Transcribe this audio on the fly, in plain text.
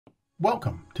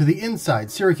Welcome to the Inside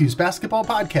Syracuse Basketball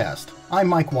Podcast. I'm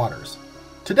Mike Waters.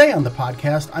 Today on the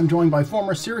podcast, I'm joined by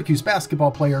former Syracuse basketball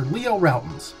player Leo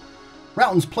Rautins.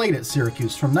 Rautins played at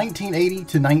Syracuse from 1980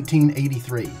 to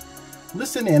 1983.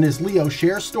 Listen in as Leo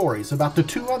shares stories about the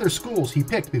two other schools he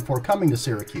picked before coming to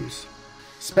Syracuse.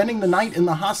 Spending the night in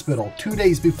the hospital 2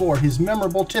 days before his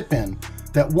memorable tip-in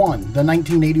that won the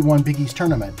 1981 Big East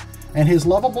Tournament, and his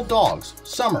lovable dogs,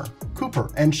 Summer, Cooper,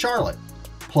 and Charlotte,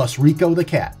 plus Rico the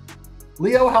cat.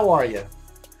 Leo, how are you?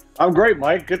 I'm great,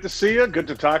 Mike. Good to see you. Good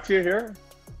to talk to you here.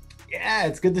 Yeah,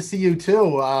 it's good to see you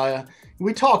too.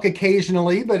 We talk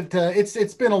occasionally, but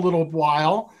it's been a little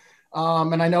while.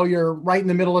 And I know you're right in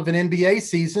the middle of an NBA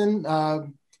season,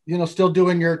 still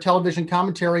doing your television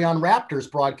commentary on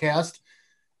Raptors broadcast.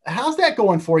 How's that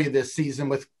going for you this season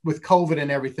with COVID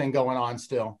and everything going on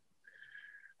still?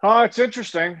 It's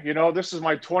interesting. This is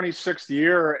my 26th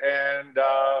year, and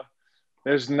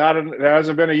there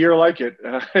hasn't been a year like it.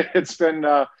 It's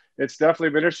definitely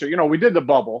been interesting. We did the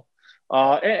bubble,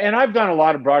 and I've done a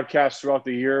lot of broadcasts throughout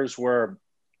the years where,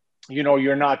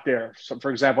 you're not there. So,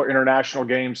 for example, international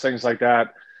games, things like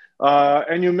that,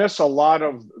 and you miss a lot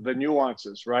of the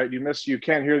nuances, right? You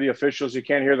can't hear the officials, you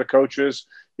can't hear the coaches,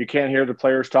 you can't hear the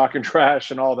players talking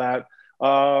trash and all that.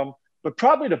 But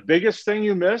probably the biggest thing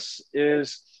you miss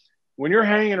is when you're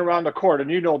hanging around the court,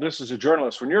 and this as a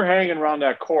journalist, when you're hanging around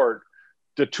that court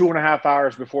the 2.5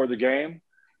 hours before the game,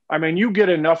 I mean, you get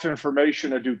enough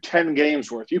information to do 10 games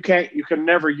worth. You can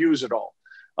never use it all.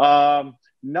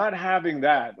 Not having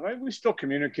that, right? We still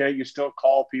communicate, you still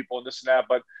call people and this and that,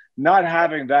 but not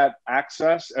having that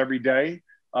access every day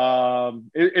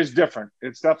is different.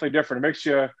 It's definitely different. It makes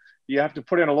you have to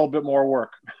put in a little bit more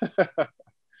work.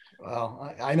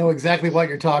 Well, I know exactly what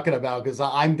you're talking about because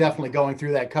I'm definitely going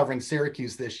through that covering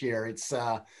Syracuse this year. It's,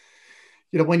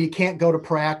 when you can't go to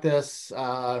practice,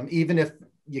 even if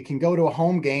you can go to a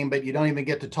home game, but you don't even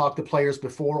get to talk to players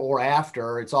before or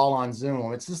after, it's all on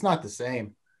Zoom. It's just not the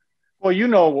same. Well,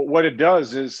 what it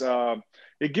does is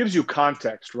it gives you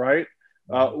context, right?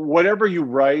 Whatever you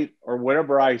write or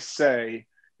whatever I say,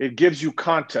 it gives you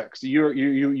context.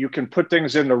 You can put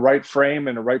things in the right frame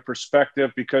and the right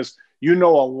perspective because you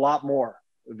know a lot more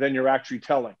than you're actually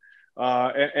telling.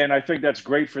 And I think that's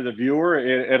great for the viewer.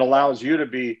 It allows you to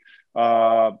be,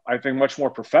 I think, much more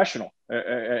professional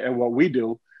at what we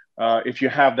do if you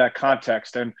have that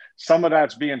context. And some of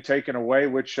that's being taken away,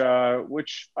 which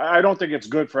I don't think it's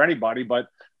good for anybody, but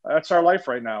that's our life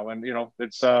right now. And,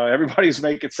 it's everybody's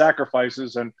making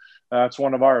sacrifices, and that's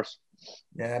one of ours.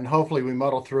 Yeah, and hopefully we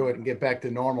muddle through it and get back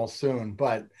to normal soon.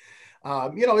 But,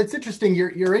 it's interesting.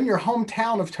 You're in your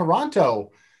hometown of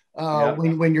Toronto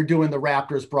when you're doing the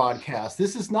Raptors broadcast.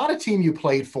 This is not a team you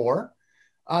played for.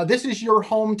 This is your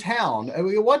hometown. I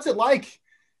mean, what's it like,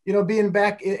 being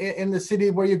back in the city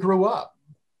where you grew up?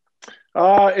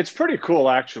 It's pretty cool,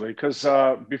 actually, because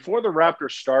before the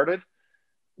Raptors started,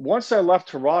 once I left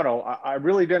Toronto, I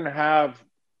really didn't have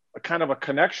a kind of a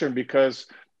connection because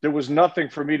there was nothing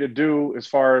for me to do as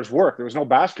far as work. There was no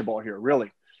basketball here,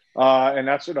 really. And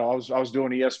that's, I was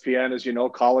doing ESPN, as you know,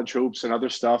 college hoops and other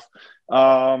stuff.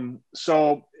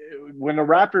 So when the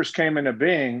Raptors came into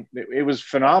being, it was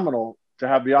phenomenal to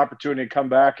have the opportunity to come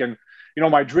back. And,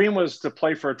 my dream was to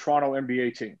play for a Toronto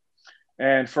NBA team.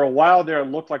 And for a while there, it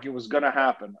looked like it was going to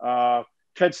happen.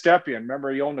 Ted Stepien,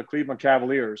 remember, he owned the Cleveland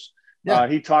Cavaliers. Yeah.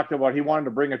 He talked about he wanted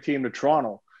to bring a team to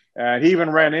Toronto. And he even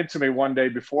ran into me one day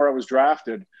before I was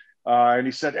drafted. And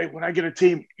he said, "Hey, when I get a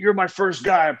team, you're my first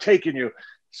guy. I'm taking you."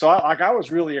 So I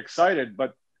was really excited,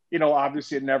 but,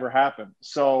 obviously it never happened.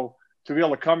 So to be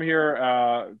able to come here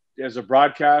as a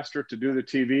broadcaster, to do the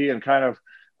TV and kind of,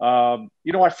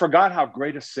 I forgot how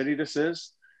great a city this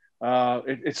is.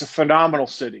 It's a phenomenal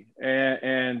city,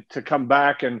 and to come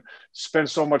back and spend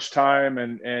so much time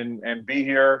and be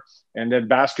here, and then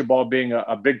basketball being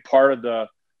a big part of the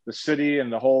city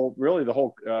and the whole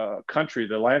country.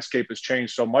 The landscape has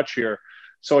changed so much here.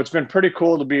 So it's been pretty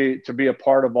cool to be a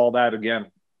part of all that again.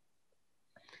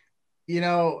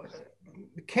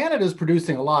 Canada is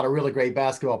producing a lot of really great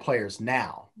basketball players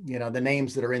now. The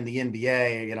names that are in the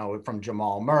NBA, from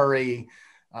Jamal Murray,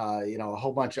 a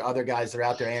whole bunch of other guys that are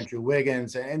out there, Andrew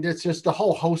Wiggins, and it's just a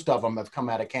whole host of them have come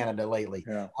out of Canada lately.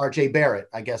 Yeah. RJ Barrett,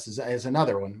 I guess, is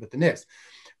another one with the Knicks.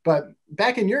 But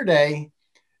back in your day,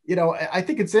 I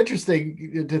think it's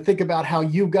interesting to think about how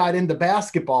you got into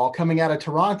basketball coming out of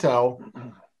Toronto.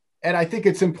 And I think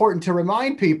it's important to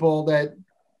remind people that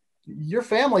your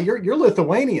family, you're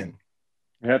Lithuanian.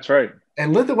 That's right.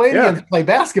 And Lithuanians play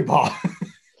basketball.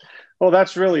 Well,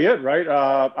 that's really it, right?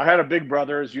 I had a big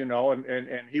brother, as you know,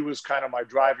 and he was kind of my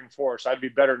driving force. I'd be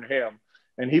better than him.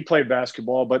 and he played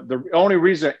basketball. But the only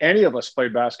reason any of us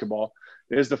played basketball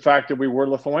is the fact that we were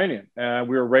Lithuanian.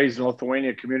 We were raised in a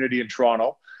Lithuanian community in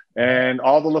Toronto, and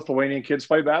all the Lithuanian kids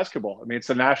play basketball. I mean, it's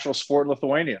a national sport in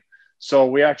Lithuania. So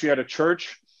we actually had a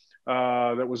church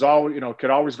that was always, could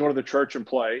always go to the church and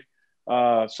play.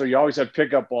 So you always had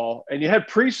pickup ball, and you had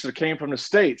priests that came from the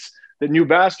States that knew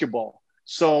basketball.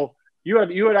 So you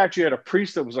had actually had a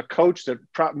priest that was a coach that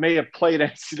may have played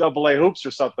NCAA hoops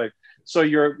or something. So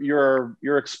your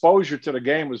exposure to the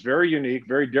game was very unique,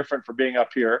 very different from being up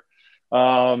here.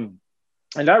 And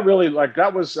that really,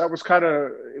 that was kind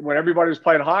of when everybody was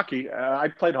playing hockey. I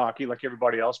played hockey like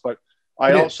everybody else, but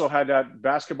I also had that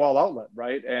basketball outlet,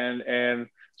 right? And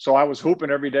so I was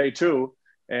hooping every day too.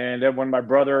 And then when my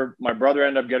brother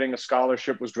ended up getting a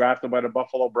scholarship, was drafted by the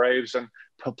Buffalo Braves and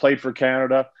played for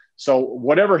Canada. So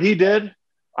whatever he did,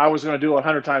 I was going to do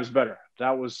 100 times better.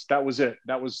 That was it.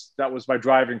 That was my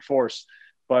driving force.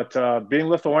 But being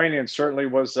Lithuanian certainly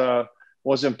was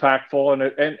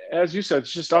impactful. And as you said,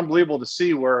 it's just unbelievable to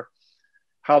see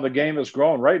how the game has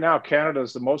grown. Right now, Canada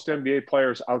is the most NBA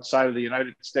players outside of the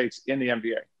United States in the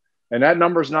NBA. And that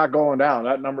number's not going down.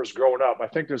 That number's growing up. I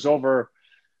think there's over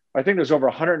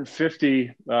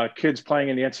 150 kids playing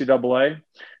in the NCAA.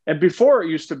 And before it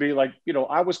used to be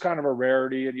I was kind of a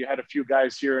rarity and you had a few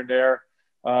guys here and there.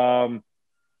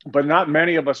 But not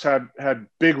many of us had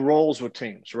big roles with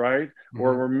teams, right? Mm-hmm.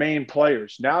 Or were main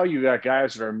players. Now you got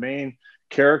guys that are main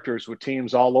characters with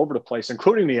teams all over the place,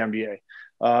 including the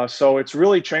NBA. So it's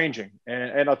really changing.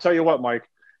 And I'll tell you what, Mike,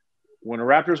 when the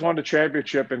Raptors won the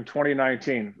championship in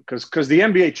 2019, because the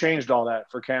NBA changed all that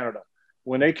for Canada.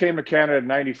 When they came to Canada in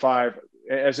 95,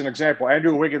 as an example,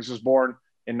 Andrew Wiggins was born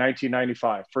in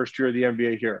 1995, first year of the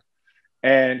NBA here.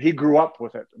 And he grew up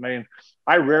with it. I mean,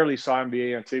 I rarely saw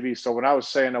NBA on TV. So when I was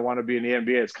saying I want to be in the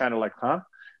NBA, it's kind of like, huh?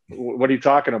 What are you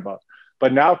talking about?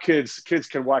 But now kids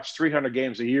can watch 300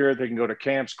 games a year. They can go to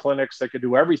camps, clinics. They can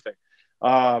do everything.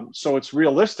 So it's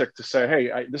realistic to say,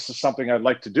 hey, this is something I'd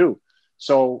like to do.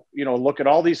 So, look at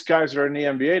all these guys that are in the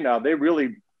NBA now. They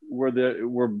really were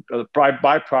a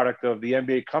byproduct of the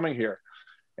NBA coming here.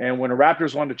 And when the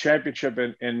Raptors won the championship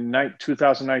in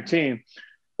 2019,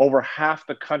 over half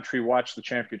the country watched the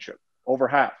championship, over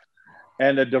half.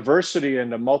 And the diversity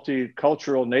and the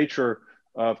multicultural nature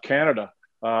of Canada,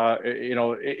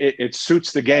 it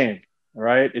suits the game,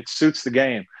 right? It suits the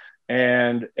game.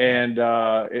 And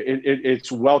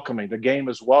it's welcoming. The game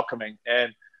is welcoming.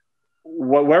 And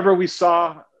whatever we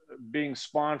saw being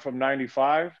spawned from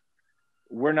 95,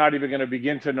 we're not even going to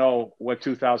begin to know what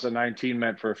 2019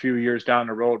 meant for a few years down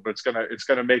the road, but it's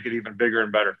going to make it even bigger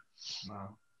and better.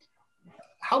 Wow.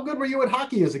 How good were you at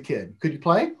hockey as a kid? Could you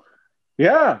play?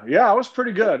 Yeah, I was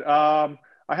pretty good. I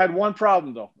had one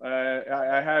problem though.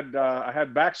 I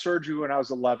had back surgery when I was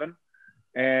 11,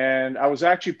 and I was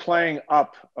actually playing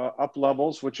up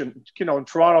levels, which in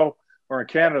Toronto or in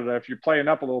Canada, if you're playing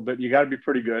up a little bit, you got to be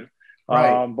pretty good.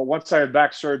 Right. But once I had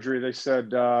back surgery, they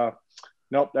said,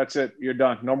 nope, that's it. You're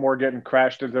done. No more getting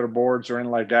crashed into the boards or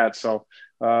anything like that. So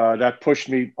that pushed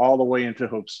me all the way into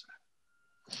hoops.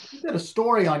 You did a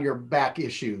story on your back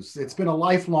issues. It's been a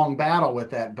lifelong battle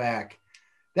with that back.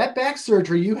 That back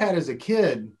surgery you had as a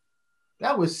kid,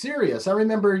 that was serious. I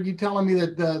remember you telling me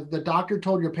that the doctor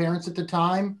told your parents at the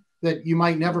time that you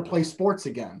might never play sports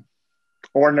again.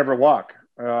 Or never walk.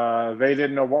 They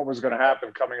didn't know what was going to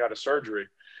happen coming out of surgery.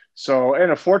 So,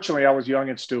 and unfortunately, I was young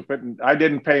and stupid, and I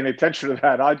didn't pay any attention to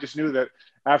that. I just knew that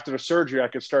after the surgery, I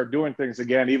could start doing things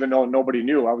again, even though nobody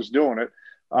knew I was doing it.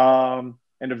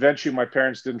 And eventually, my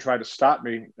parents didn't try to stop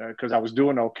me because I was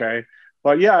doing okay.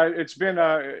 But yeah, it's been,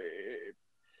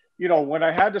 when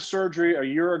I had the surgery a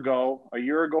year ago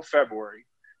February,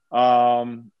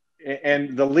 and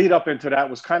the lead up into that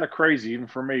was kind of crazy, even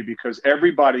for me, because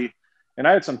everybody, and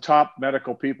I had some top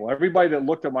medical people, everybody that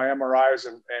looked at my MRIs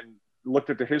and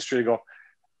looked at the history, go,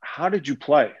 how did you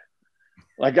play?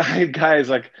 Like I had guys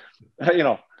like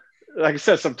I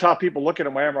said, some top people looking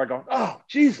at my MRI going, oh,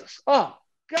 Jesus, oh,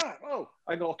 God, oh.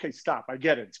 I go, okay, stop. I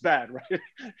get it. It's bad, right?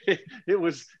 It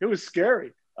was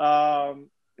scary.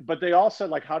 But they all said,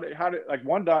 like, how did like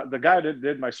the guy that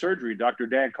did my surgery, Dr.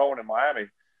 Dan Cohen in Miami,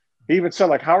 he even said,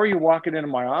 like, how are you walking into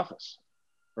my office?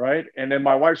 Right. And then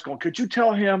my wife's going, could you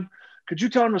tell him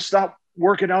to stop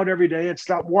working out every day and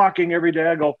stop walking every day?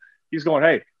 I go, he's going,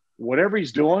 hey, whatever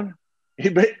he's doing,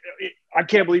 I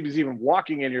can't believe he's even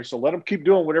walking in here. So let him keep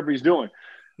doing whatever he's doing.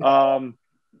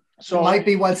 So it might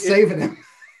be what's saving him.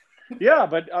 Yeah,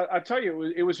 but I tell you,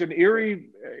 it was an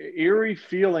eerie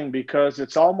feeling because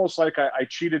it's almost like I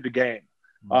cheated the game.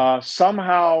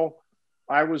 Somehow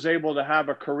I was able to have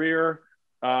a career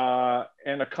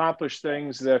and accomplish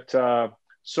things that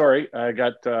Sorry, I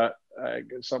got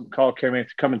some call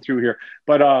coming through here.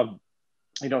 But,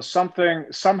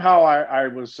 somehow I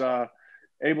was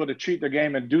able to cheat the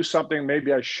game and do something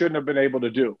maybe I shouldn't have been able to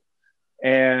do.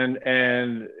 And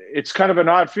it's kind of an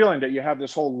odd feeling that you have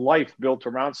this whole life built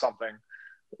around something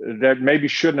that maybe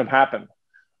shouldn't have happened.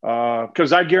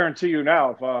 Because I guarantee you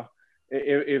now,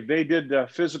 if they did the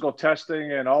physical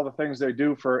testing and all the things they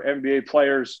do for NBA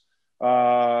players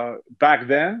back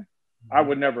then, I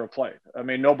would never have played. I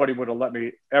mean, nobody would have let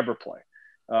me ever play.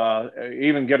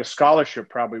 Even get a scholarship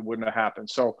probably wouldn't have happened.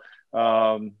 So,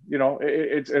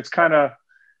 it's kind of,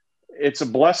 it's a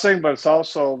blessing, but it's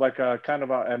also like a kind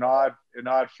of an odd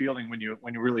feeling when you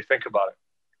really think about it.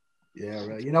 Yeah.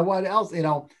 Right. You know what else,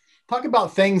 talk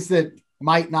about things that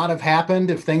might not have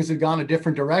happened if things had gone a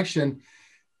different direction.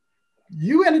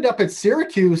 You ended up at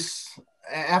Syracuse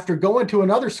after going to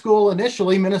another school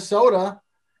initially, Minnesota,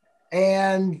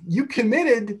 and you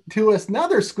committed to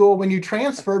another school when you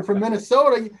transferred from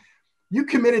Minnesota. You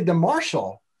committed to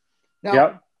Marshall. Now,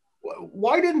 yep.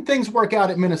 Why didn't things work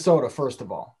out at Minnesota, first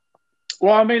of all?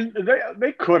 Well, I mean,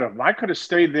 they could have. I could have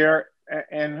stayed there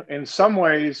and in some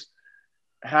ways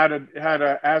had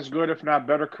a as good, if not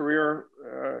better, career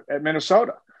at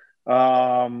Minnesota.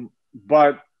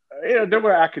 But there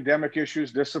were academic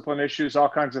issues, discipline issues, all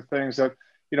kinds of things that,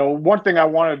 one thing I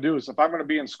want to do is if I'm going to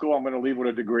be in school, I'm going to leave with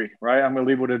a degree, right? I'm going to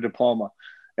leave with a diploma.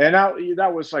 And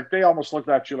that was like, they almost looked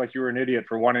at you like you were an idiot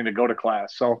for wanting to go to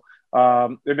class. So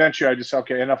eventually I just said,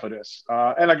 okay, enough of this.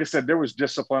 And like I said, there was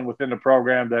discipline within the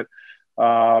program that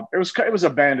it was a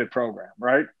bandit program,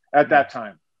 right? At that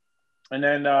time. And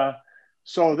then,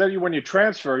 so then when you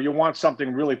transfer, you want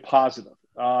something really positive.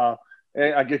 I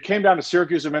came down to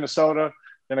Syracuse in Minnesota.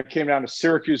 Then I came down to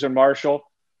Syracuse and Marshall.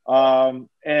 And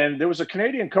there was a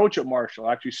Canadian coach at Marshall,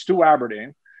 actually, Stu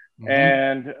Aberdeen. Mm-hmm.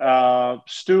 And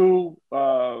Stu,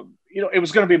 it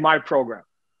was going to be my program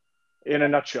in a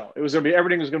nutshell. It was going to be,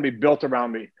 everything was going to be built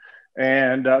around me.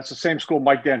 And it's the same school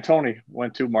Mike D'Antoni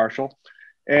went to, Marshall.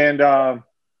 And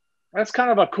that's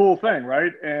kind of a cool thing,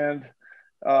 right? And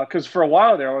because for a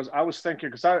while there, I was thinking,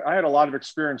 because I had a lot of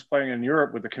experience playing in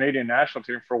Europe with the Canadian national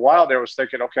team. For a while there, I was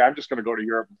thinking, okay, I'm just going to go to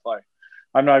Europe and play.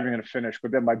 I'm not even going to finish.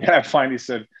 But then my dad finally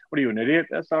said, what are you, an idiot?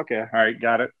 That's okay. All right,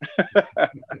 got it.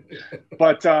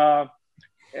 But and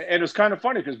it was kind of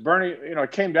funny because Bernie, I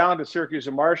came down to Syracuse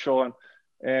and Marshall,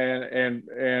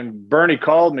 and Bernie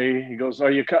called me. He goes,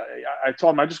 I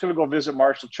told him, I'm just going to go visit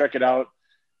Marshall, check it out.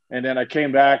 And then I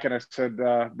came back and I said,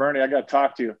 Bernie, I got to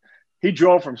talk to you. He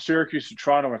drove from Syracuse to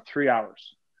Toronto in 3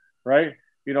 hours, right?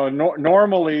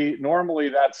 Normally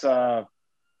that's a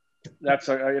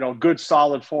good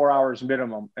solid 4 hours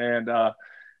minimum.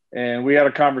 And we had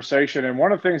a conversation. And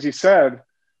one of the things he said,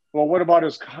 well, what about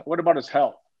his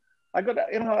health?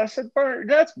 I said, Bernie,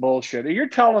 that's bullshit. You're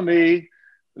telling me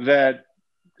that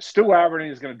Stu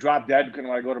Aberdeen is going to drop dead when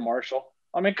I go to Marshall?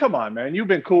 I mean, come on, man. You've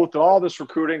been cool with all this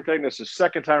recruiting thing. This is the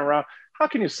second time around. How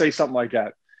can you say something like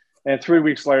that? And 3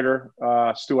 weeks later,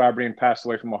 Stu Aberdeen passed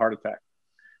away from a heart attack.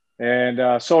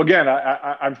 And so again,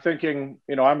 I'm thinking,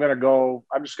 I'm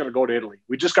just going to go to Italy.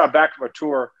 We just got back from a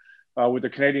tour with the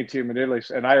Canadian team in Italy,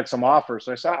 and I had some offers.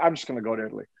 So I said, I'm just going to go to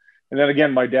Italy. And then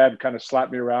again, my dad kind of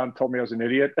slapped me around, told me I was an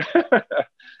idiot.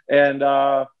 And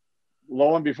lo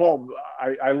and behold,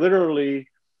 I literally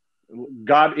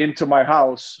got into my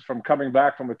house from coming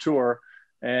back from a tour,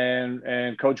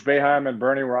 and Coach Boeheim and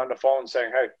Bernie were on the phone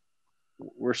saying, hey,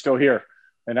 we're still here.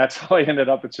 And that's how I ended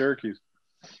up at Syracuse.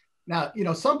 Now,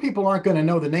 some people aren't going to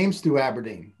know the name Stu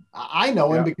Aberdeen. I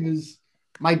know him because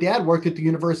my dad worked at the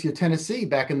University of Tennessee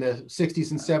back in the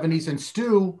 60s and 70s, and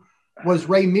Stu was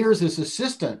Ray Mears'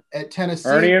 assistant at Tennessee.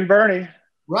 Ernie and Bernie.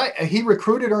 Right. He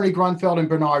recruited Ernie Grunfeld and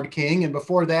Bernard King, and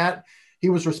before that, he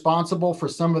was responsible for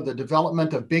some of the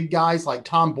development of big guys like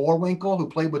Tom Boerwinkle, who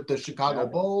played with the Chicago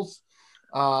Bulls,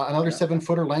 another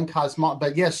 7-footer, Len Cosmo.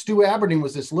 But yes, Stu Aberdeen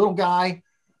was this little guy,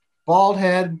 bald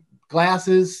head,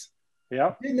 glasses.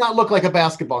 Yeah, did not look like a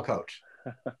basketball coach.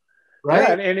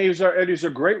 Right. Yeah, and he's a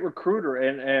great recruiter,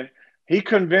 and he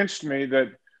convinced me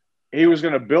that he was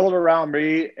going to build around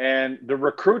me, and the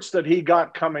recruits that he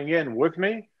got coming in with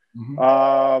me. Mm-hmm.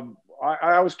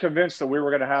 I was convinced that we were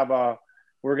going to have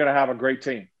a great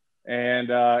team, and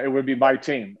it would be my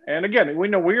team. And again, we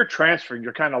know when you're transferring,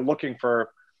 you're kind of looking for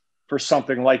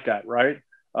something like that, right?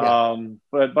 Yeah.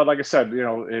 But like I said,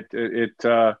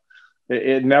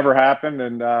 it never happened,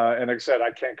 and like I said,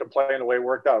 I can't complain the way it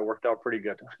worked out. It worked out pretty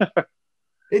good.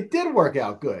 It did work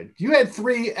out good. You had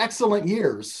 3 excellent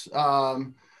years,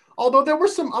 although there were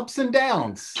some ups and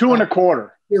downs. 2 and a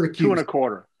quarter. Syracuse. 2 and a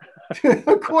quarter. 2 and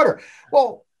a quarter.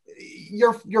 Well,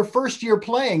 your first year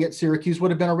playing at Syracuse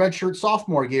would have been a redshirt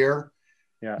sophomore year.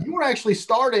 Yeah. You were actually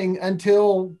starting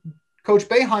until Coach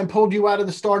Boeheim pulled you out of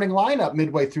the starting lineup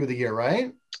midway through the year,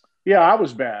 right? Yeah, I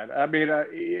was bad. I mean,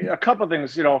 a couple of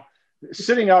things,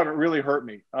 sitting out, it really hurt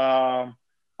me.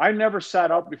 I never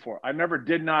sat out before. I never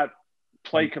did not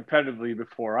play competitively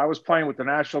before. I was playing with the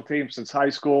national team since high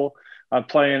school. I'm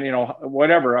playing,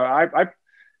 whatever. I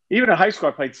even in high school,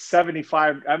 I played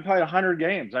 75. I played 100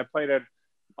 games. I played a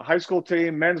high school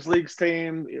team, men's leagues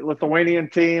team, Lithuanian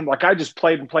team. Like I just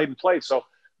played and played and played. So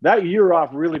that year off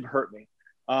really hurt me.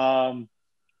 And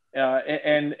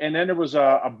then there was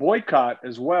a boycott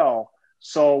as well.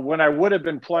 So when I would have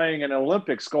been playing in the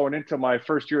Olympics going into my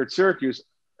first year at Syracuse,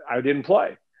 I didn't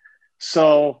play.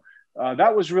 So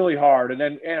that was really hard.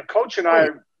 And Coach and I.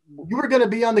 You were going to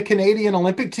be on the Canadian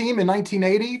Olympic team in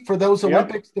 1980 for those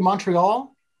Olympics in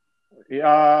Montreal?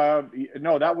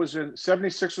 No, that was in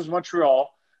 76 was Montreal.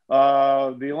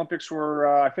 The Olympics were,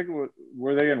 I think,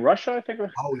 were they in Russia? I think.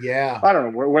 Oh, yeah. I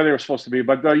don't know where they were supposed to be,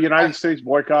 but the United States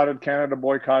boycotted, Canada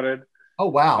boycotted. Oh,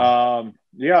 wow.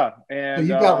 Yeah. And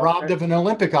so you got robbed of an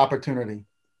Olympic opportunity.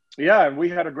 Yeah, and we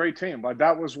had a great team, but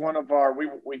that was one of our.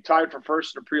 We tied for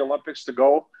first in the pre-Olympics to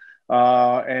go,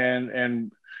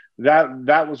 and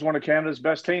that was one of Canada's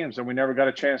best teams, and we never got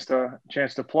a chance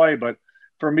to play. But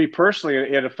for me personally,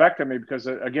 it affected me because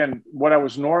again, what I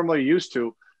was normally used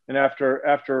to, and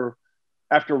after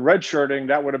redshirting,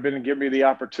 that would have been to give me the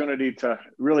opportunity to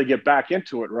really get back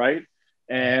into it, right?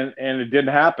 And it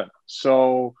didn't happen.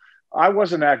 So I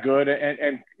wasn't that good,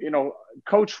 and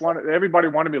Coach everybody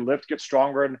wanted me to lift, get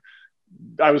stronger, and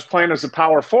I was playing as a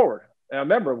power forward. And I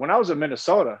remember when I was in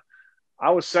Minnesota,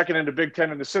 I was second in the Big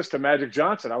Ten in assist to Magic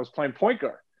Johnson. I was playing point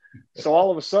guard. So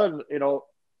all of a sudden,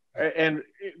 and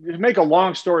to make a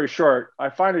long story short, I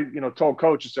finally, told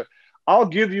Coach, I said, I'll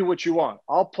give you what you want.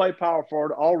 I'll play power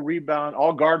forward. I'll rebound.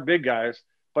 I'll guard big guys.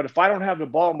 But if I don't have the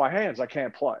ball in my hands, I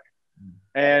can't play.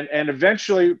 And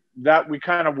eventually that we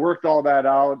kind of worked all that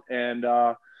out. And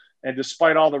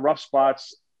despite all the rough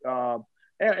spots,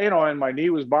 and my knee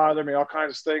was bothering me, all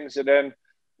kinds of things. And then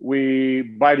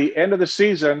by the end of the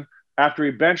season, after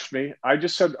he benched me, I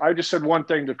just said one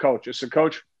thing to Coach. I said,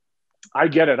 Coach, I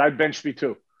get it. I benched me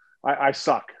too. I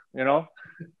suck,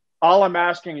 All I'm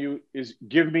asking you is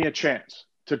give me a chance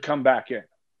to come back in.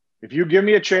 If you give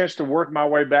me a chance to work my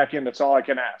way back in, that's all I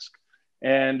can ask.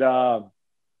 And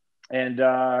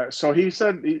so he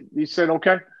said,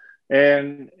 okay.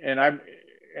 And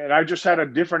I just had a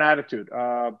different attitude.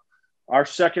 Our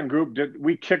second group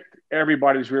we kicked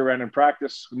everybody's rear end in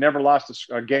practice, never lost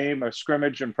a game, a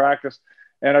scrimmage in practice.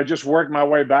 And I just worked my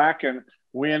way back, and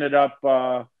we ended up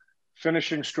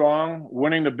finishing strong,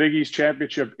 winning the Big East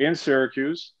championship in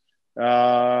Syracuse.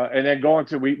 And then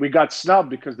we got snubbed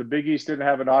because the Big East didn't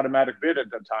have an automatic bid at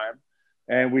the time.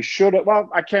 And we should have,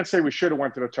 I can't say we should have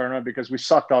went to the tournament because we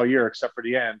sucked all year except for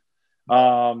the end.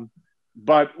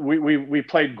 But we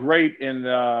played great in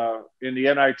the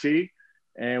NIT,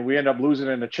 and we ended up losing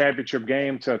in the championship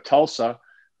game to Tulsa,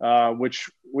 which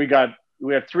we had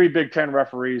 3 Big Ten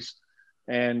referees,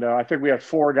 and I think we had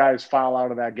 4 guys foul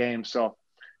out of that game. So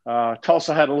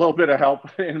Tulsa had a little bit of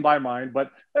help in my mind,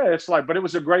 but but it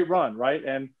was a great run, right?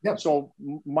 And So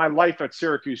my life at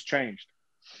Syracuse changed.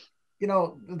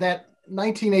 That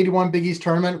 1981 Big East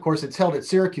tournament, of course, it's held at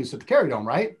Syracuse at the Carry Dome,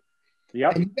 right?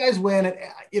 Yeah. And you guys win it.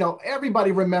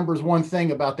 Everybody remembers one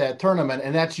thing about that tournament,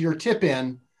 and that's your tip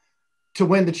in to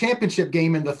win the championship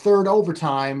game in the third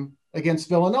overtime against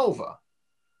Villanova.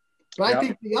 But I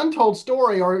think the untold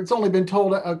story, or it's only been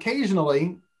told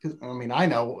occasionally, because I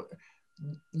know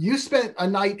you spent a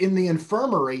night in the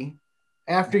infirmary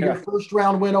after your first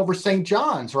round win over St.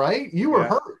 John's, right? You were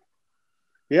hurt.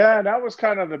 Yeah, that was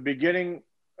kind of the beginning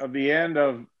of the end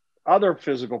of other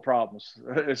physical problems.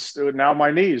 It's now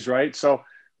my knees, right? So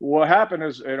what happened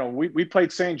is, we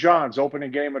played St. John's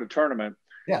opening game of the tournament.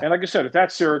 Yeah. And like I said,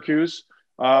 that's Syracuse.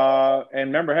 And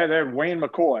remember, they had Wayne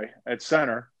McCoy at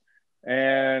center.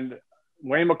 And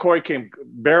Wayne McCoy came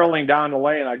barreling down the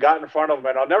lane. I got in front of him,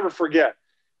 and I'll never forget.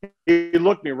 He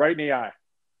looked me right in the eye.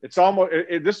 It's almost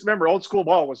remember, old school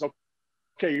ball was,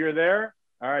 okay, you're there.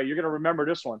 All right, you're going to remember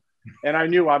this one. And I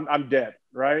knew I'm dead,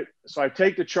 right? So I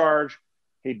take the charge.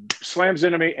 He slams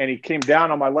into me, and he came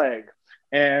down on my leg.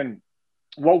 And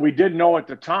what we didn't know at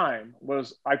the time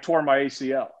was I tore my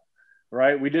ACL,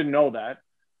 right? We didn't know that.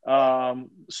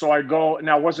 So I go,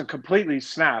 now it wasn't completely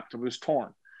snapped. It was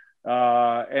torn.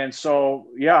 And so,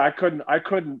 I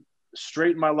couldn't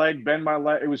straighten my leg, bend my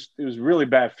leg. It was really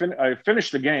bad. I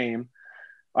finished the game.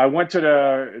 I went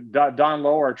to Don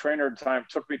Lowe, our trainer at the time,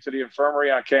 took me to the infirmary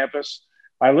on campus.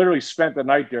 I literally spent the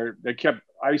night there. They kept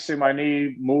icing my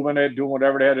knee, moving it, doing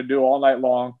whatever they had to do all night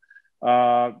long.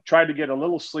 Tried to get a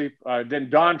little sleep. Then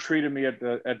Don treated me at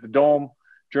the Dome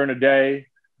during the day.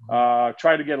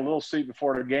 Tried to get a little sleep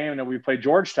before the game, and then we played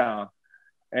Georgetown.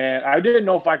 And I didn't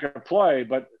know if I could play,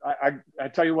 but I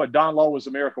tell you what, Don Lowe was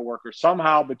a miracle worker.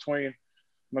 Somehow between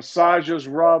massages,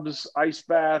 rubs, ice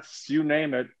baths, you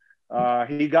name it,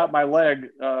 he got my leg,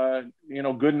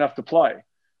 good enough to play.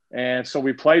 And so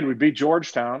we played. We beat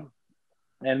Georgetown.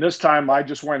 And this time I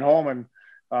just went home and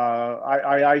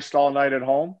I iced all night at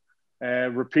home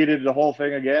and repeated the whole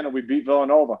thing again. And we beat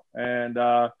Villanova.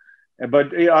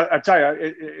 But I tell you,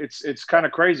 it's kind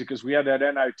of crazy because we had that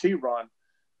NIT run.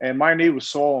 And my knee was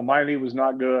sore, and my knee was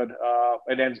not good.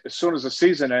 And then as soon as the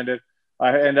season ended, I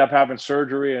ended up having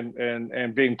surgery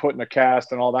and being put in a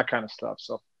cast and all that kind of stuff.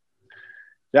 So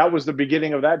that was the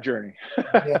beginning of that journey.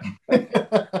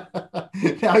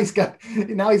 Now he's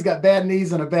got bad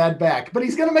knees and a bad back, but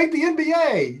he's going to make the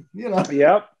NBA.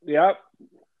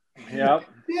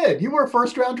 Yep. You were a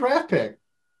first-round draft pick.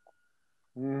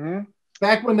 Mm-hmm.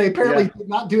 Back when they apparently did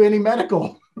not do any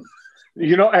medical.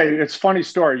 Hey, it's a funny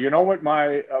story. You know what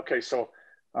I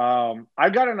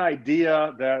got an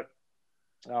idea that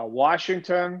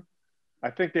Washington, I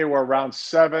think they were around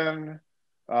 7.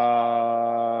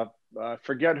 I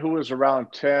forget who was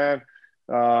around 10.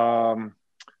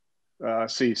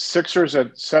 Sixers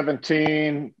at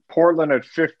 17, Portland at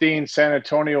 15, San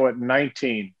Antonio at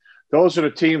 19. Those are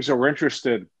the teams that were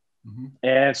interested. Mm-hmm.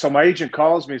 And so my agent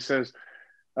calls me, says,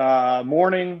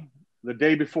 morning, the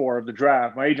day before the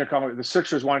draft, my agent called me, the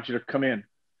Sixers want you to come in.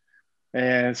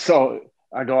 And so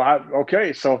I go,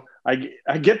 okay. So I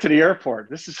get to the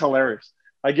airport. This is hilarious.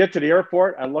 I get to the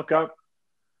airport. I look up,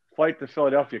 flight to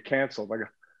Philadelphia canceled. I go,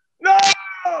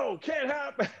 no, can't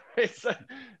happen.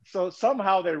 So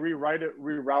somehow they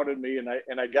rerouted me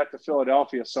and I got to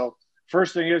Philadelphia. So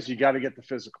first thing is you got to get the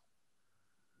physical.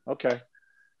 Okay.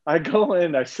 I go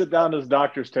in, I sit down at his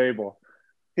doctor's table.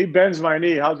 He bends my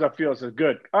knee. How's that feel? I said,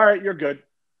 good. All right, you're good.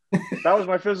 That was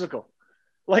my physical.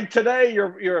 Like today,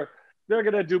 they're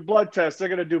going to do blood tests. They're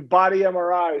going to do body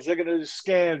MRIs. They're going to do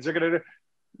scans. They're going to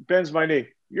bends my knee.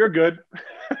 You're good.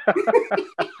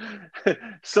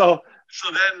 So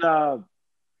then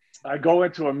I go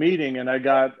into a meeting and I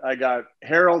got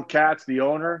Harold Katz, the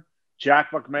owner,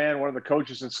 Jack McMahon, one of the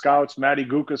coaches and scouts, Matty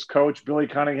Gukas, coach, Billy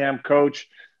Cunningham, coach.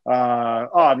 It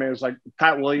was like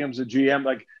Pat Williams, the GM,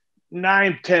 like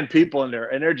 9-10 people in there,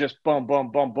 and they're just boom,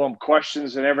 boom, boom, boom,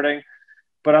 questions and everything.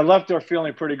 But I left there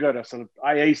feeling pretty good. I said,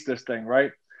 I aced this thing,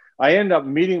 right? I end up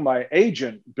meeting my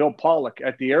agent, Bill Pollock,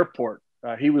 at the airport.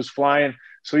 He was flying.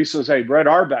 So he says, hey, Red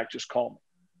Auerbach just called me.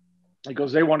 He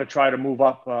goes, they want to try to move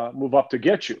up to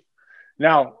get you.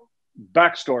 Now,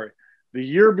 backstory. The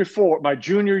year before, my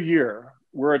junior year,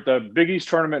 we're at the Big East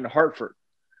tournament in Hartford.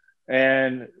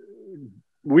 And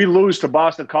we lose to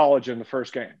Boston College in the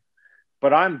first game.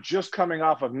 But I'm just coming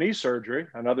off of knee surgery,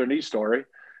 another knee story.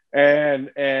 And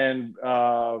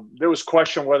there was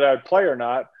question whether I'd play or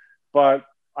not. But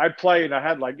I played and I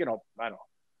had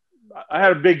I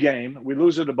had a big game. We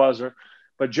lose at the buzzer.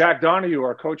 But Jack Donahue,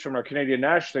 our coach from our Canadian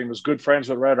national team, was good friends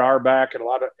with Red Auerbach and a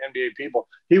lot of NBA people.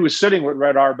 He was sitting with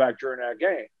Red Auerbach during that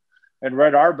game. And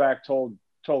Red Auerbach told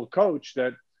Coach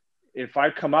that if I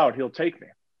come out, he'll take me,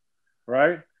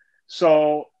 right?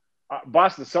 So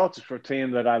Boston Celtics were a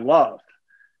team that I loved.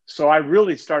 So I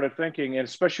really started thinking, and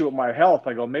especially with my health,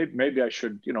 I go, maybe I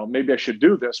should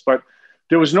do this. But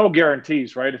there was no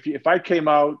guarantees, right? If I came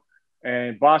out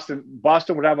and Boston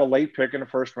would have a late pick in the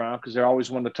first round because they're always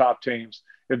one of the top teams.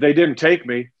 If they didn't take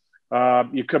me,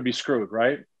 you could be screwed,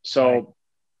 right? So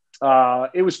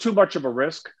it was too much of a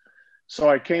risk. So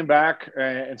I came back,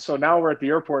 and so now we're at the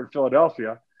airport in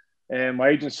Philadelphia, and my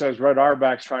agent says, Red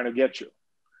Auerbach's trying to get you.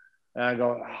 And I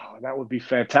go, oh, that would be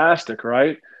fantastic,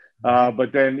 right?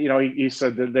 But then, he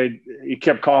said that he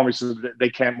kept calling me, said they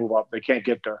can't move up. They can't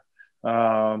get there.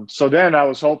 So then I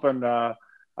was hoping, I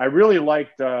really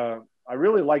liked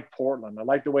Portland. I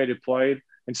liked the way they played.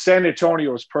 And San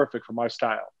Antonio was perfect for my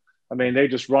style. I mean, they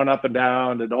just run up and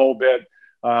down and the whole bit.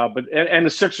 But the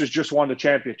Sixers just won the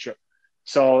championship.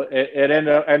 So it ended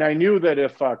up, and I knew that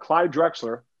if Clyde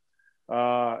Drexler,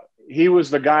 he was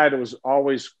the guy that was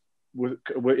always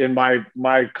in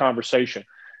my conversation.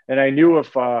 And I knew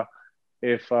if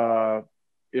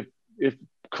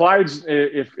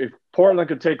Portland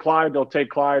could take Clyde, they'll take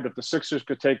Clyde. If the Sixers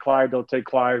could take Clyde, they'll take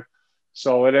Clyde.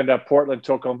 So it ended up Portland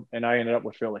took him, and I ended up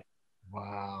with Philly.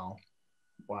 Wow.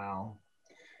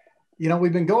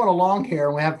 We've been going along here,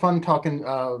 and we have fun talking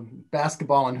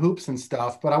basketball and hoops and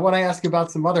stuff. But I want to ask you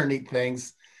about some other neat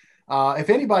things. If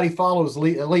anybody follows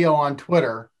Leo on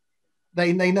Twitter,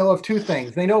 they know of two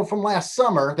things. They know from last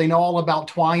summer, they know all about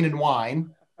twine and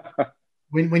wine.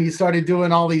 when you started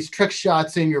doing all these trick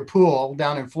shots in your pool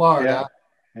down in Florida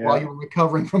while you were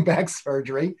recovering from back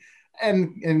surgery.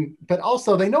 But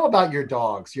also they know about your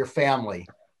dogs, your family.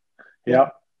 Yeah.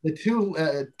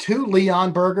 The two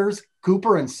Leon Burgers,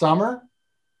 Cooper and Summer.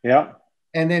 Yeah.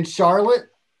 And then Charlotte.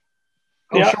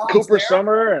 Yeah, Cooper, there?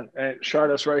 Summer, and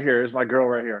Charlotte's right here. Is my girl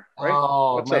right here. Right?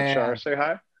 Oh, what's man. up, Char? Say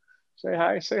hi. Say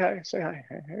hi. Say hi. Say hi.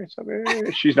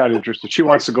 Hey, she's not interested. She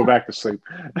wants to go back to sleep.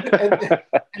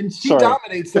 and she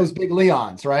dominates those big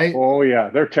Leons, right? Oh yeah,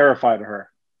 they're terrified of her.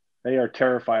 They are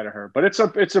terrified of her. But it's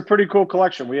a pretty cool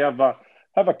collection. We have a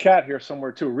cat here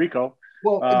somewhere too, Rico.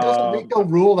 Well, doesn't Rico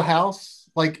rule the house?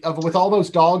 Like with all those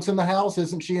dogs in the house,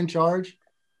 isn't she in charge?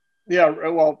 Yeah.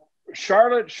 Well,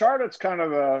 Charlotte's kind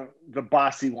of the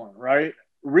bossy one, right?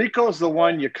 Rico's the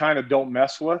one you kind of don't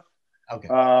mess with. Okay.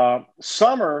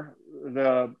 Summer,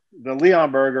 the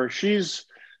Leon Burger, she's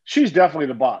definitely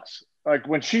the boss. Like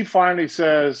when she finally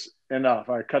says enough,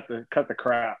 I cut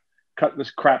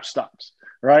this crap stops,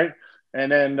 right?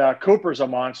 And then Cooper's a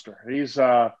monster. He's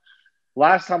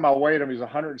last time I weighed him, he's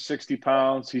 160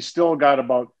 pounds. He's still got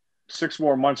about 6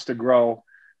 more months to grow,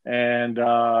 and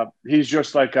he's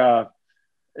just like a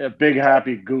big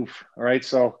happy goof, right?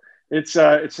 So it's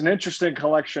an interesting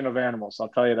collection of animals, I'll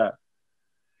tell you that.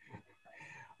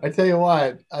 I tell you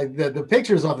what, the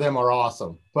pictures of them are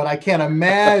awesome, but I can't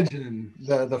imagine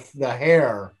the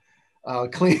hair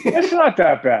clean. It's not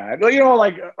that bad. You know,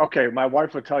 like, okay, my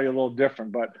wife would tell you a little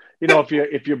different, but you know,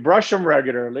 if you brush them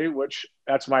regularly, which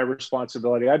that's my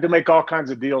responsibility. I had to make all kinds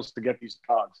of deals to get these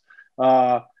dogs.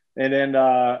 And then in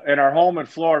our home in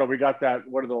Florida, we got that,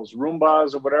 what are those,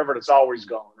 Roombas or whatever, that's always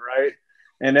going, right?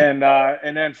 And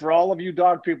then for all of you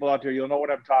dog people out there, you'll know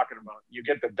what I'm talking about. You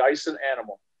get the Dyson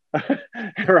Animal.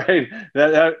 Right.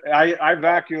 I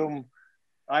vacuum.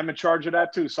 I'm in charge of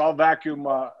that too. So I'll vacuum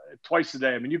twice a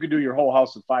day. I mean, you can do your whole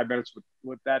house in 5 minutes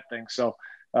with that thing. So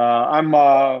I'm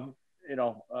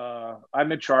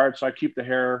in charge. So I keep the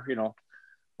hair,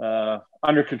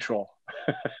 under control.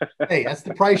 Hey, that's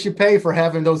the price you pay for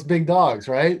having those big dogs,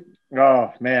 right?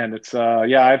 Oh man, it's I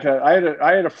had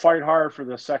to fight hard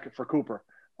for Cooper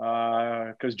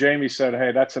because Jamie said,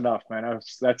 "Hey, that's enough, man.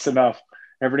 That's enough.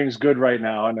 Everything's good right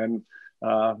now." And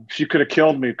then she could have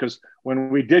killed me because when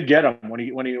we did get him, when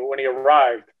he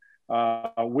arrived,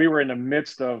 we were in the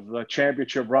midst of the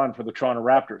championship run for the Toronto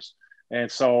Raptors,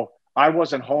 and so I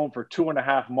wasn't home for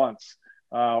 2.5 months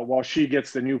while she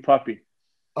gets the new puppy.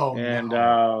 Oh, and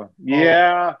no.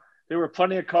 There were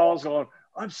plenty of calls going,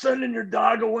 "I'm sending your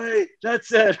dog away.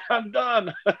 That's it. I'm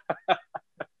done."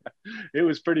 It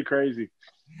was pretty crazy.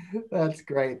 That's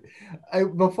great.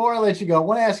 Before I let you go, I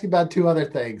want to ask you about 2 other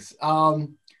things.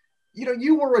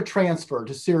 You were a transfer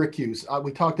to Syracuse.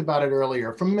 We talked about it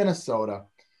earlier, from Minnesota.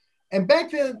 And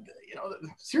back then,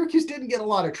 Syracuse didn't get a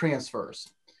lot of transfers.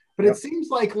 But It seems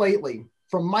like lately,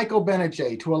 from Michael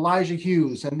Benajay to Elijah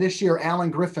Hughes, and this year,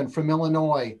 Alan Griffin from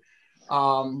Illinois.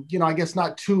 I guess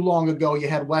not too long ago, you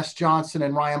had Wes Johnson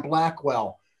and Ryan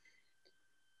Blackwell.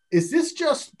 Is this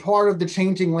just part of the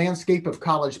changing landscape of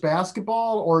college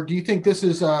basketball, or do you think this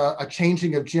is a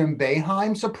changing of Jim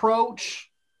Boeheim's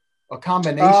approach, a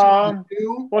combination of the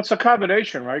two? Well, it's a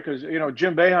combination, right? Because,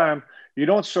 Jim Boeheim, you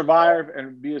don't survive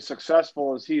and be as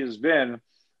successful as he has been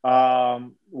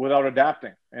without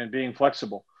adapting and being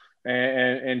flexible.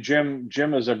 And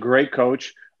Jim is a great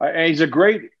coach, and he's a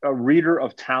great reader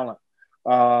of talent.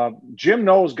 Jim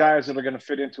knows guys that are going to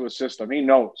fit into a system. He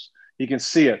knows. He can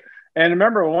see it. And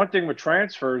remember, one thing with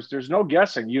transfers, there's no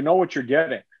guessing. You know what you're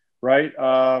getting, right?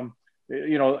 A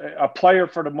player,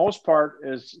 for the most part,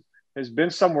 has been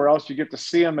somewhere else. You get to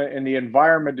see him in the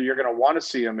environment that you're going to want to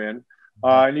see him in.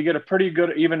 And you get a pretty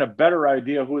good, even a better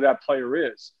idea who that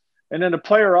player is. And then the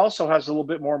player also has a little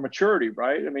bit more maturity,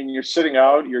 right? I mean, you're sitting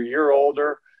out, you're a year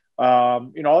older.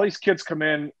 All these kids come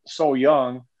in so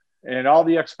young, and all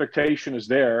the expectation is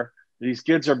there. These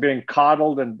kids are being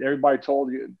coddled, and everybody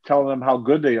telling them how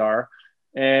good they are.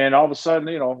 And all of a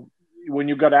sudden, when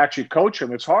you got to actually coach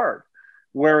them, it's hard.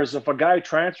 Whereas if a guy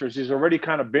transfers, he's already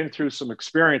kind of been through some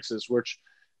experiences, which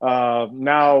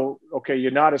now, okay,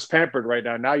 you're not as pampered right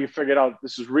now. Now you figured out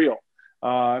this is real.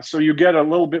 So you get a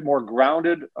little bit more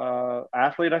grounded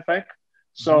athlete, I think.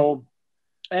 So,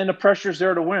 and the pressure's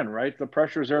there to win, right? The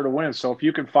pressure's there to win. So if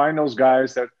you can find those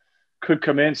guys that could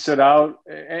come in, sit out,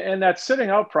 and that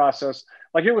sitting out process,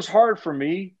 like it was hard for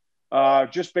me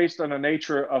just based on the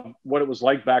nature of what it was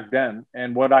like back then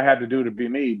and what I had to do to be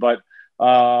me. But,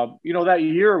 that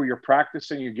year where you're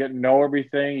practicing, you get to know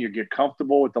everything, you get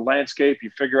comfortable with the landscape,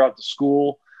 you figure out the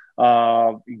school,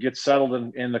 you get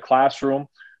settled in the classroom.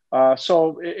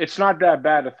 So it's not that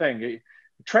bad a thing.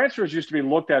 transfers used to be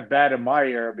looked at bad in my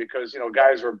era because,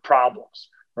 guys were problems,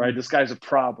 right? This guy's a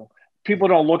problem. People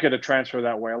don't look at a transfer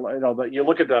that way. You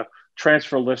look at the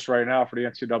transfer list right now for the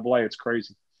NCAA, it's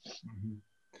crazy.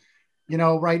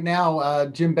 Right now,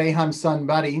 Jim Boeheim's son,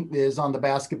 Buddy, is on the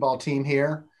basketball team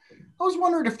here. I was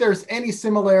wondering if there's any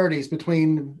similarities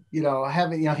between,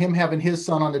 him having his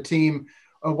son on the team,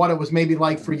 or what it was maybe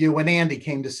like for you when Andy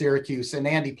came to Syracuse and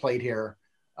Andy played here.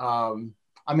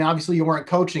 Obviously you weren't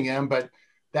coaching him, but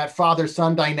that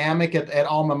father-son dynamic at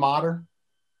alma mater.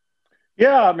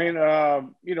 Yeah,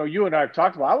 you and I have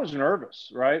talked about. I was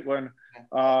nervous, right,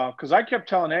 because I kept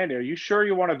telling Andy, "Are you sure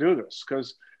you want to do this?"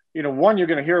 Because one, you're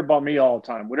going to hear about me all the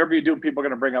time. Whatever you do, people are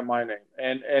going to bring up my name,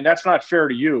 and that's not fair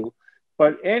to you.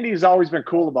 But Andy's always been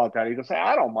cool about that. He goes, "Hey,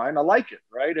 I don't mind. I like it,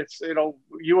 right? It's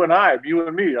you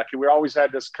and me, like we always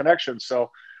had this connection."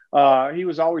 So he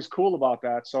was always cool about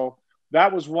that. So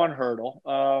that was one hurdle.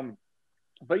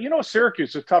 But Syracuse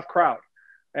is a tough crowd,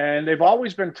 and they've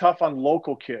always been tough on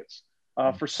local kids.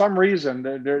 For some reason,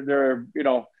 they're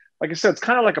like I said, it's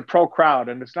kind of like a pro crowd,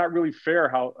 and it's not really fair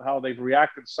how they've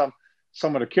reacted to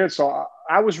some of the kids. So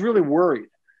I was really worried.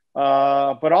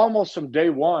 But almost from day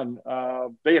one,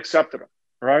 they accepted him,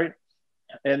 right?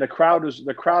 And the crowd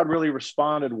really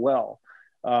responded well.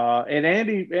 And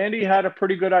Andy had a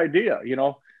pretty good idea.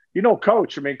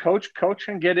 Coach. Coach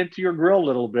can get into your grill a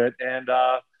little bit, and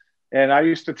I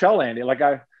used to tell Andy, like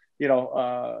are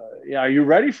you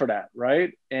ready for that,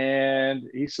 right? And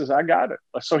he says, I got it.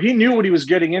 So he knew what he was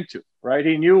getting into, right?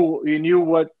 He knew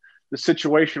what the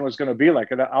situation was going to be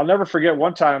like. And I'll never forget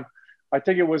one time, I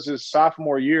think it was his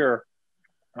sophomore year.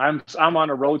 I'm on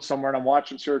the road somewhere and I'm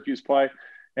watching Syracuse play,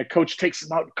 and coach takes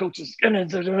him out. Coach is getting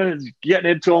into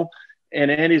him. And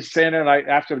Andy's saying, and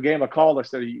after the game, I called. I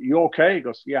said, "You okay?" He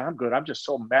goes, "Yeah, I'm good. I'm just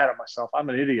so mad at myself. I'm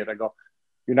an idiot." I go,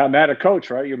 "You're not mad at coach,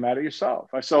 right? You're mad at yourself."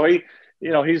 So Andy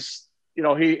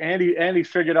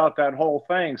figured out that whole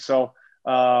thing. So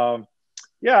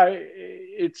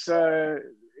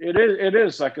it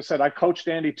is like I said, I coached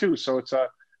Andy too. So it's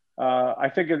I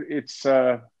think it's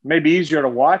maybe easier to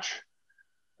watch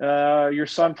your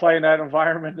son play in that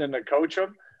environment than to coach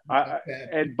him. But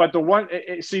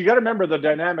so you got to remember the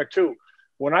dynamic too.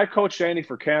 When I coached Andy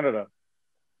for Canada,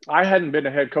 I hadn't been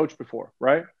a head coach before,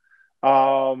 right?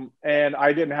 And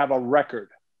I didn't have a record,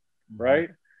 right?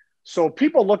 So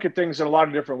people look at things in a lot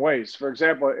of different ways. For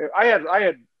example,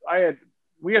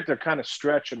 we had to kind of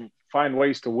stretch and find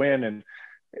ways to win. And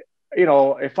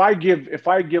if I give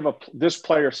this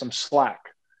player some slack,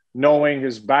 knowing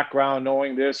his background,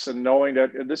 knowing this, and knowing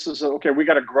that this is okay, we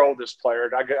got to grow this player.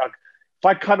 If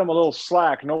I cut him a little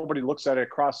slack, nobody looks at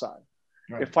it cross-eyed.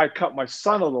 Right. If I cut my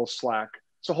son a little slack,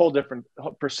 it's a whole different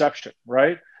perception,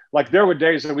 right? Like there were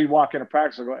days that we walk into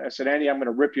practice and I said, "Andy, I'm going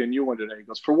to rip you a new one today." He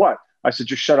goes, "For what?" I said,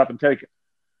 "Just shut up and take it."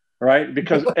 Right?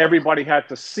 Because everybody had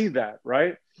to see that,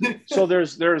 right? So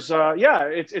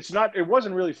it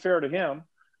wasn't really fair to him,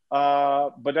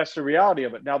 but that's the reality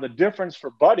of it. Now the difference for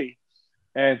Buddy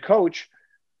and coach,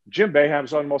 Jim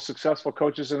Boeheim's one of the most successful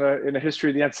coaches in the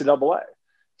history of the NCAA.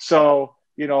 So,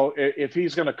 if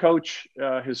he's going to coach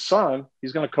his son,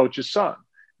 he's going to coach his son.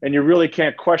 And you really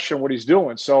can't question what he's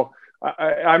doing. So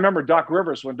I remember Doc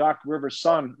Rivers, when Doc Rivers'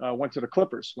 son went to the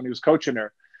Clippers when he was coaching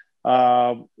there.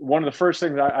 One of the first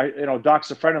things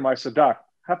Doc's a friend of mine. I said, "Doc,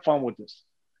 have fun with this.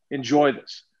 Enjoy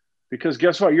this. Because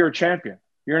guess what? You're a champion.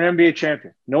 You're an NBA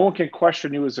champion. No one can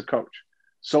question you as a coach.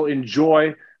 So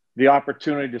enjoy the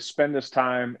opportunity to spend this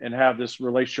time and have this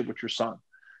relationship with your son."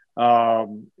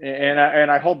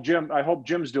 And I hope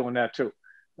Jim's doing that too.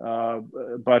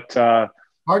 But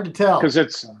hard to tell because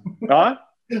it's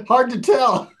hard to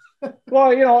tell.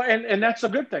 Well, and that's a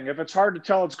good thing. If it's hard to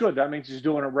tell, it's good. That means he's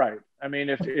doing it right. I mean,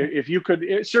 if you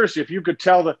could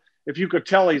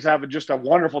tell he's having just a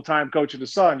wonderful time coaching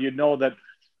his son, you'd know that,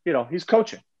 he's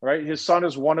coaching, right? His son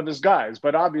is one of his guys,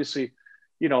 but obviously,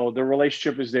 the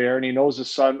relationship is there and he knows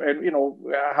his son and,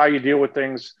 how you deal with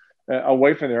things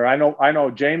away from there. I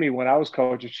know Jamie, when I was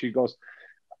coaching, she goes,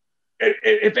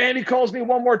 if Andy calls me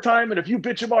one more time and if you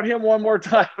bitch about him one more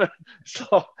time.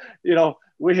 So,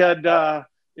 we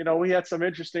had some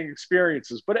interesting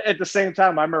experiences, but at the same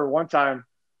time, I remember one time,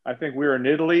 I think we were in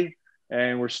Italy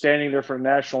and we're standing there for the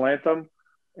national anthem.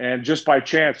 And just by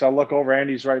chance, I look over,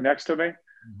 Andy's right next to me.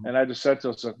 Mm-hmm. And I just said to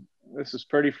him, "This is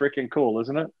pretty freaking cool,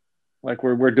 isn't it? Like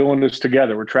we're doing this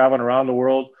together. We're traveling around the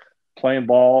world, playing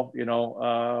ball,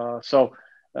 so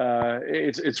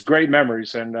it's great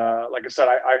memories. And like I said,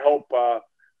 I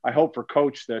hope for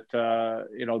coach that,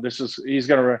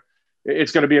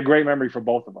 it's going to be a great memory for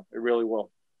both of them. It really will.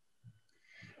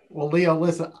 Well, Leo,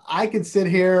 listen, I could sit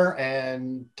here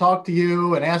and talk to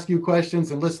you and ask you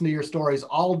questions and listen to your stories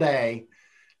all day.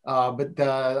 But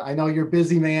I know you're a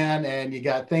busy man and you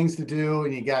got things to do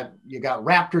and you got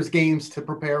Raptors games to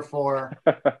prepare for.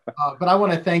 But I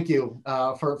want to thank you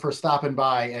for stopping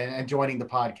by and joining the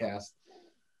podcast.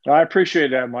 I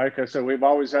appreciate that, Mike. I said we've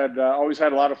always had a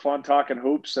lot of fun talking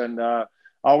hoops, and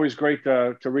always great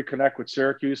to reconnect with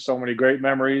Syracuse. So many great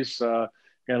memories,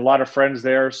 and a lot of friends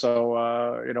there. So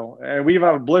and we even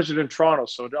have a blizzard in Toronto,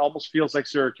 so it almost feels like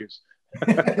Syracuse.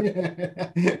 All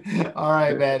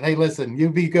right, man. Hey, listen, you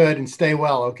be good and stay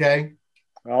well, okay?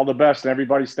 All the best, and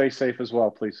everybody stay safe as well,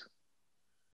 please.